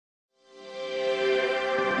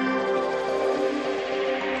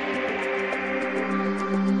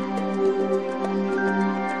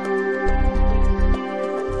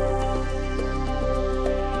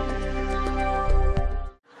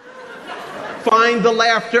Find the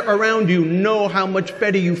laughter around you. Know how much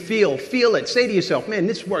better you feel. Feel it. Say to yourself, man,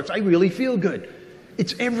 this works. I really feel good.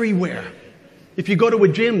 It's everywhere. If you go to a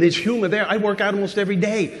gym, there's humor there. I work out almost every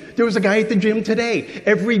day. There was a guy at the gym today.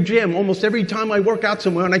 Every gym, almost every time I work out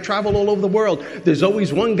somewhere, and I travel all over the world, there's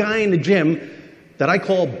always one guy in the gym that I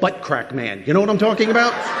call Butt Crack Man. You know what I'm talking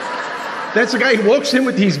about? That's the guy who walks in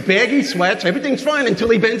with these baggy sweats. Everything's fine until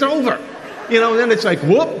he bends over. You know, then it's like,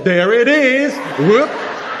 whoop, there it is. Whoop.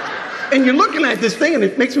 And you're looking at this thing, and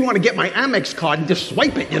it makes me want to get my Amex card and just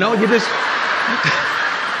swipe it, you know? You just...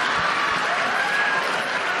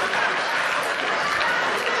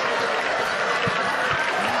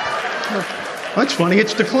 That's funny,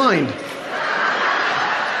 it's declined.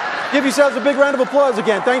 Give yourselves a big round of applause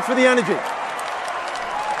again. Thanks for the energy.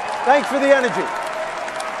 Thanks for the energy.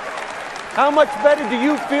 How much better do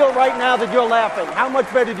you feel right now that you're laughing? How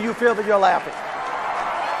much better do you feel that you're laughing?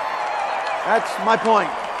 That's my point.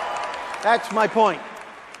 That's my point.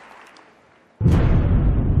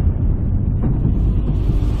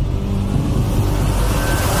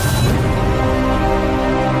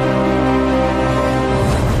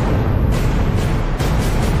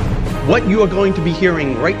 What you are going to be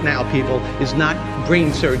hearing right now, people, is not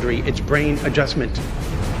brain surgery, it's brain adjustment.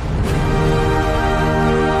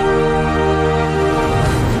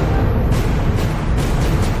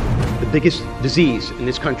 The biggest disease in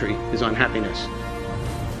this country is unhappiness.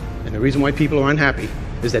 And the reason why people are unhappy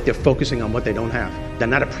is that they're focusing on what they don't have. They're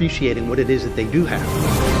not appreciating what it is that they do have.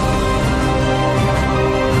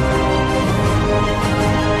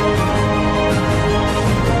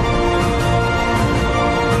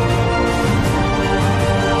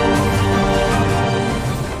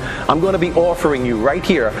 I'm going to be offering you right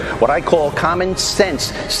here what I call common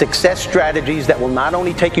sense success strategies that will not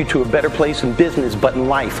only take you to a better place in business, but in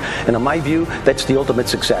life. And in my view, that's the ultimate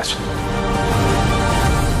success.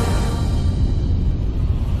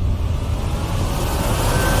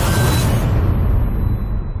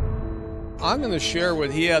 I'm going to share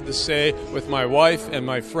what he had to say with my wife and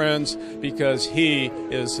my friends because he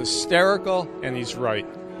is hysterical and he's right.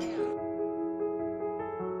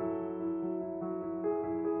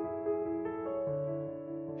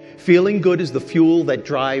 Feeling good is the fuel that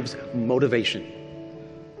drives motivation.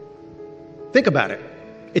 Think about it.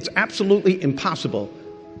 It's absolutely impossible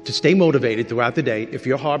to stay motivated throughout the day if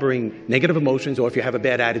you're harboring negative emotions or if you have a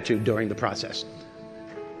bad attitude during the process.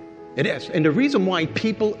 It is. And the reason why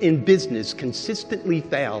people in business consistently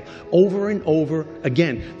fail over and over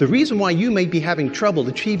again, the reason why you may be having trouble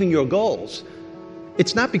achieving your goals,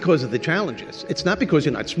 it's not because of the challenges. It's not because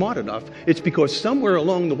you're not smart enough. It's because somewhere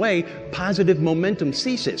along the way, positive momentum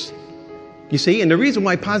ceases. You see, and the reason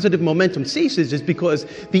why positive momentum ceases is because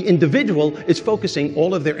the individual is focusing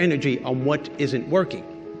all of their energy on what isn't working,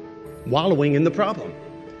 wallowing in the problem,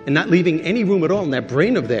 and not leaving any room at all in that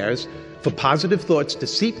brain of theirs for positive thoughts to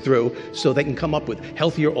seep through so they can come up with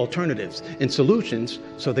healthier alternatives and solutions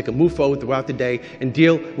so they can move forward throughout the day and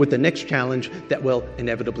deal with the next challenge that will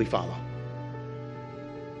inevitably follow.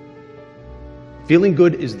 Feeling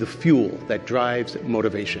good is the fuel that drives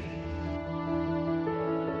motivation.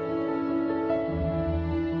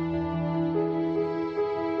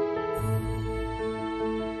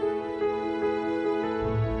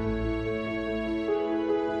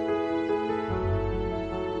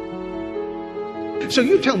 So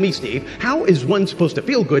you tell me, Steve, how is one supposed to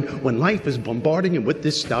feel good when life is bombarding him with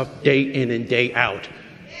this stuff day in and day out?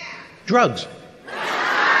 Drugs.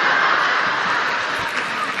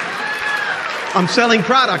 I'm selling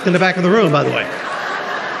product in the back of the room, by the way.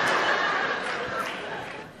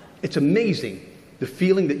 It's amazing the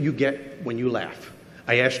feeling that you get when you laugh.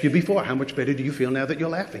 I asked you before, how much better do you feel now that you're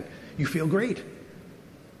laughing? You feel great.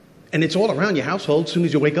 And it's all around your household as soon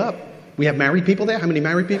as you wake up. We have married people there. How many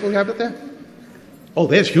married people do you have up there? Oh,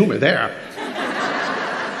 there's humor there.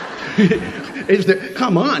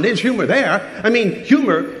 Come on, there's humor there. I mean,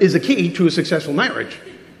 humor is the key to a successful marriage.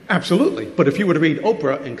 Absolutely. But if you were to read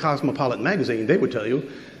Oprah and Cosmopolitan magazine, they would tell you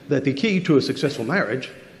that the key to a successful marriage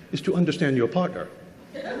is to understand your partner.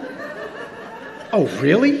 Oh,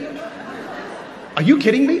 really? Are you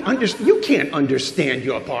kidding me? You can't understand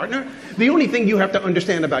your partner. The only thing you have to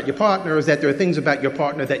understand about your partner is that there are things about your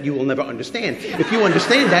partner that you will never understand. If you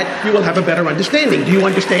understand that, you will have a better understanding. Do you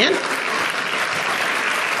understand?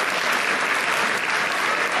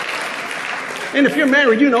 And if you're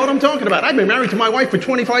married, you know what I'm talking about. I've been married to my wife for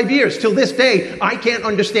 25 years. Till this day, I can't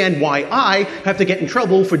understand why I have to get in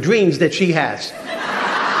trouble for dreams that she has.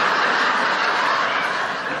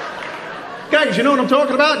 Guys, you know what I'm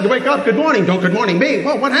talking about? You wake up, good morning, don't good morning me.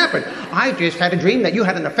 Well, what happened? I just had a dream that you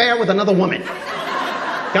had an affair with another woman.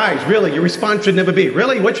 Guys, really, your response should never be,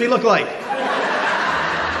 really? What'd she look like?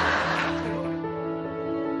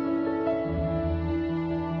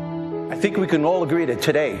 think we can all agree that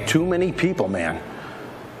today, too many people, man,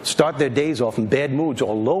 start their days off in bad moods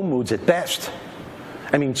or low moods at best.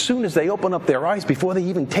 I mean, soon as they open up their eyes, before they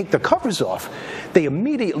even take the covers off, they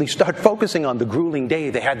immediately start focusing on the grueling day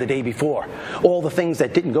they had the day before. All the things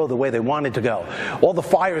that didn't go the way they wanted to go. All the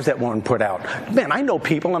fires that weren't put out. Man, I know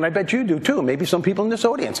people, and I bet you do too, maybe some people in this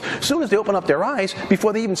audience. As soon as they open up their eyes,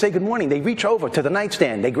 before they even say good morning, they reach over to the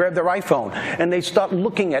nightstand, they grab their iPhone, and they start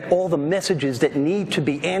looking at all the messages that need to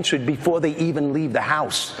be answered before they even leave the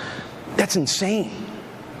house. That's insane.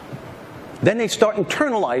 Then they start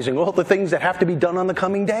internalizing all the things that have to be done on the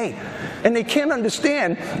coming day. And they can't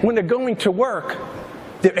understand when they're going to work,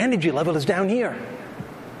 their energy level is down here.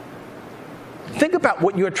 Think about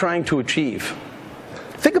what you're trying to achieve.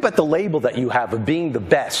 Think about the label that you have of being the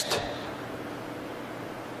best.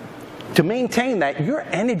 To maintain that, your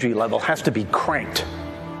energy level has to be cranked.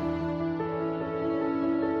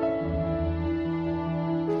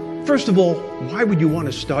 First of all, why would you want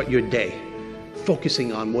to start your day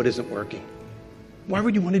focusing on what isn't working? Why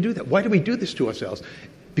would you want to do that? Why do we do this to ourselves?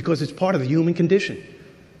 Because it's part of the human condition.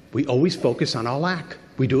 We always focus on our lack.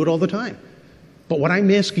 We do it all the time. But what I'm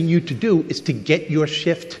asking you to do is to get your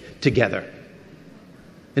shift together.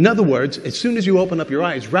 In other words, as soon as you open up your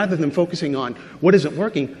eyes, rather than focusing on what isn't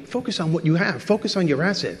working, focus on what you have. Focus on your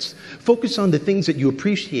assets. Focus on the things that you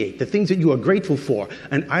appreciate, the things that you are grateful for.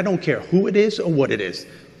 And I don't care who it is or what it is.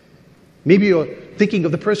 Maybe you're thinking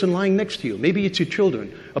of the person lying next to you. Maybe it's your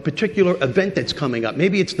children, a particular event that's coming up.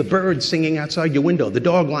 Maybe it's the birds singing outside your window, the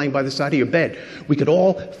dog lying by the side of your bed. We could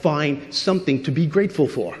all find something to be grateful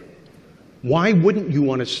for. Why wouldn't you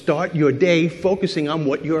want to start your day focusing on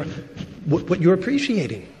what you're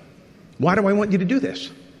appreciating? Why do I want you to do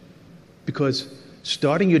this? Because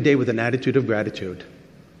starting your day with an attitude of gratitude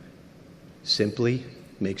simply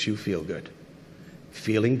makes you feel good.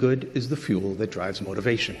 Feeling good is the fuel that drives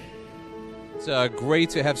motivation. It's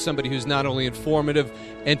great to have somebody who's not only informative,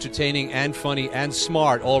 entertaining, and funny, and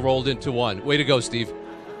smart, all rolled into one. Way to go, Steve.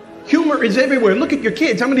 Humor is everywhere. Look at your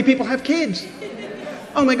kids. How many people have kids?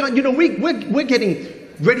 Oh my God, you know, we're getting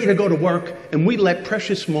ready to go to work, and we let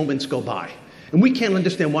precious moments go by. And we can't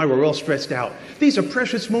understand why we're all stressed out. These are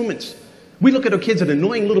precious moments. We look at our kids as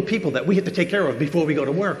annoying little people that we have to take care of before we go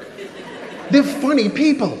to work. They're funny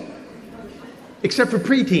people. Except for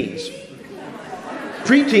preteens.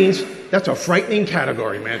 Preteens, that's a frightening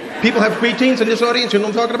category, man. People have preteens in this audience, you know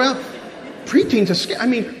what I'm talking about? Preteens are scary. I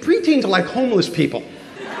mean, preteens are like homeless people.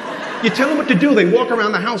 You tell them what to do, they walk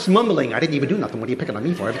around the house mumbling, I didn't even do nothing, what are you picking on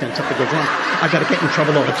me for? Every time something goes wrong, I gotta get in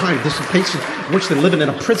trouble all the time. This place is worse than living in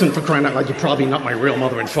a prison for crying out loud. You're probably not my real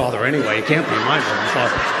mother and father anyway. You can't be my mother and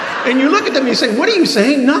father. And you look at them and you say, what are you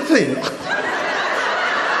saying? Nothing.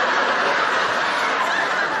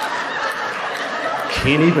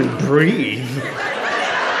 Can't even breathe.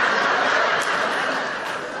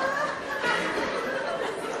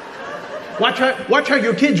 Watch how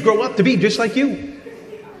your kids grow up to be just like you.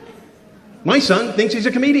 My son thinks he's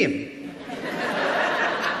a comedian.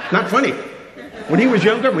 Not funny. When he was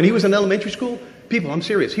younger, when he was in elementary school, I'm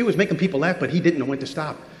serious, he was making people laugh, but he didn't know when to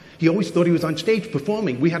stop. He always thought he was on stage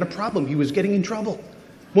performing. We had a problem. He was getting in trouble.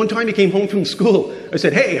 One time he came home from school. I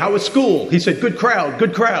said, hey, how was school? He said, good crowd,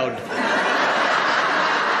 good crowd.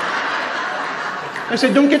 I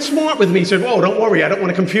said, don't get smart with me. He said, whoa, don't worry, I don't want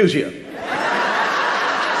to confuse you.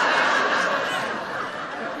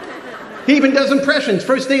 He even does impressions.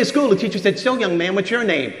 First day of school, the teacher said, so young man, what's your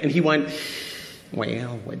name? And he went,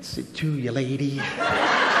 well, what's it to you, lady?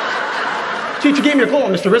 Teacher gave me a call,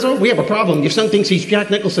 Mr. Rizzo, we have a problem. Your son thinks he's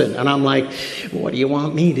Jack Nicholson. And I'm like, what do you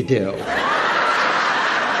want me to do?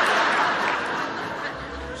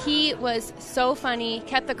 He was so funny,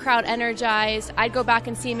 kept the crowd energized. I'd go back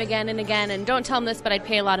and see him again and again. And don't tell him this, but I'd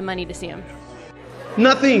pay a lot of money to see him.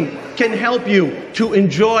 Nothing can help you to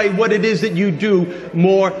enjoy what it is that you do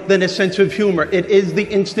more than a sense of humor. It is the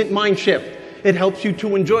instant mind shift. It helps you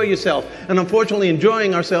to enjoy yourself. And unfortunately,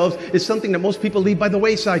 enjoying ourselves is something that most people leave by the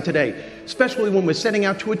wayside today, especially when we're setting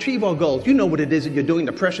out to achieve our goals. You know what it is that you're doing,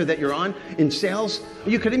 the pressure that you're on in sales. Are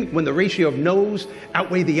you kidding? When the ratio of no's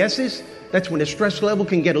outweigh the s's, that's when the stress level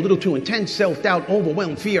can get a little too intense. Self-doubt,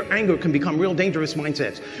 overwhelm, fear, anger can become real dangerous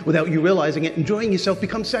mindsets. Without you realizing it, enjoying yourself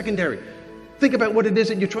becomes secondary. Think about what it is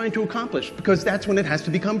that you're trying to accomplish, because that's when it has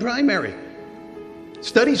to become primary.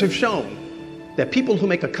 Studies have shown that people who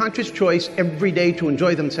make a conscious choice every day to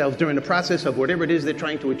enjoy themselves during the process of whatever it is they're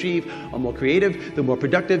trying to achieve are more creative, they're more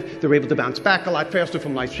productive, they're able to bounce back a lot faster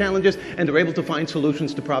from life's challenges, and they're able to find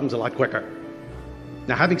solutions to problems a lot quicker.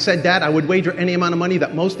 Now, having said that, I would wager any amount of money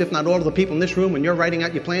that most, if not all, of the people in this room, when you're writing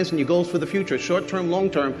out your plans and your goals for the future, short-term,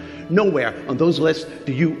 long-term, nowhere on those lists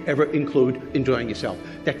do you ever include enjoying yourself.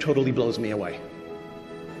 That totally blows me away.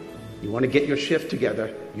 You want to get your shift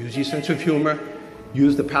together, use your sense of humor,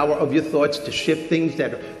 use the power of your thoughts to shift things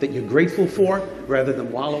that you're grateful for rather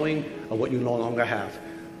than wallowing on what you no longer have.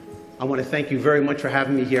 I want to thank you very much for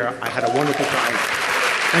having me here. I had a wonderful time.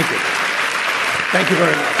 Thank you. Thank you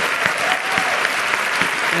very much.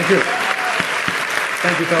 Thank you.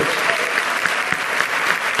 Thank you, folks.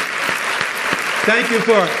 Thank you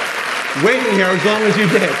for waiting here as long as you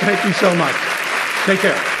did. Thank you so much. Take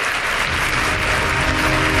care.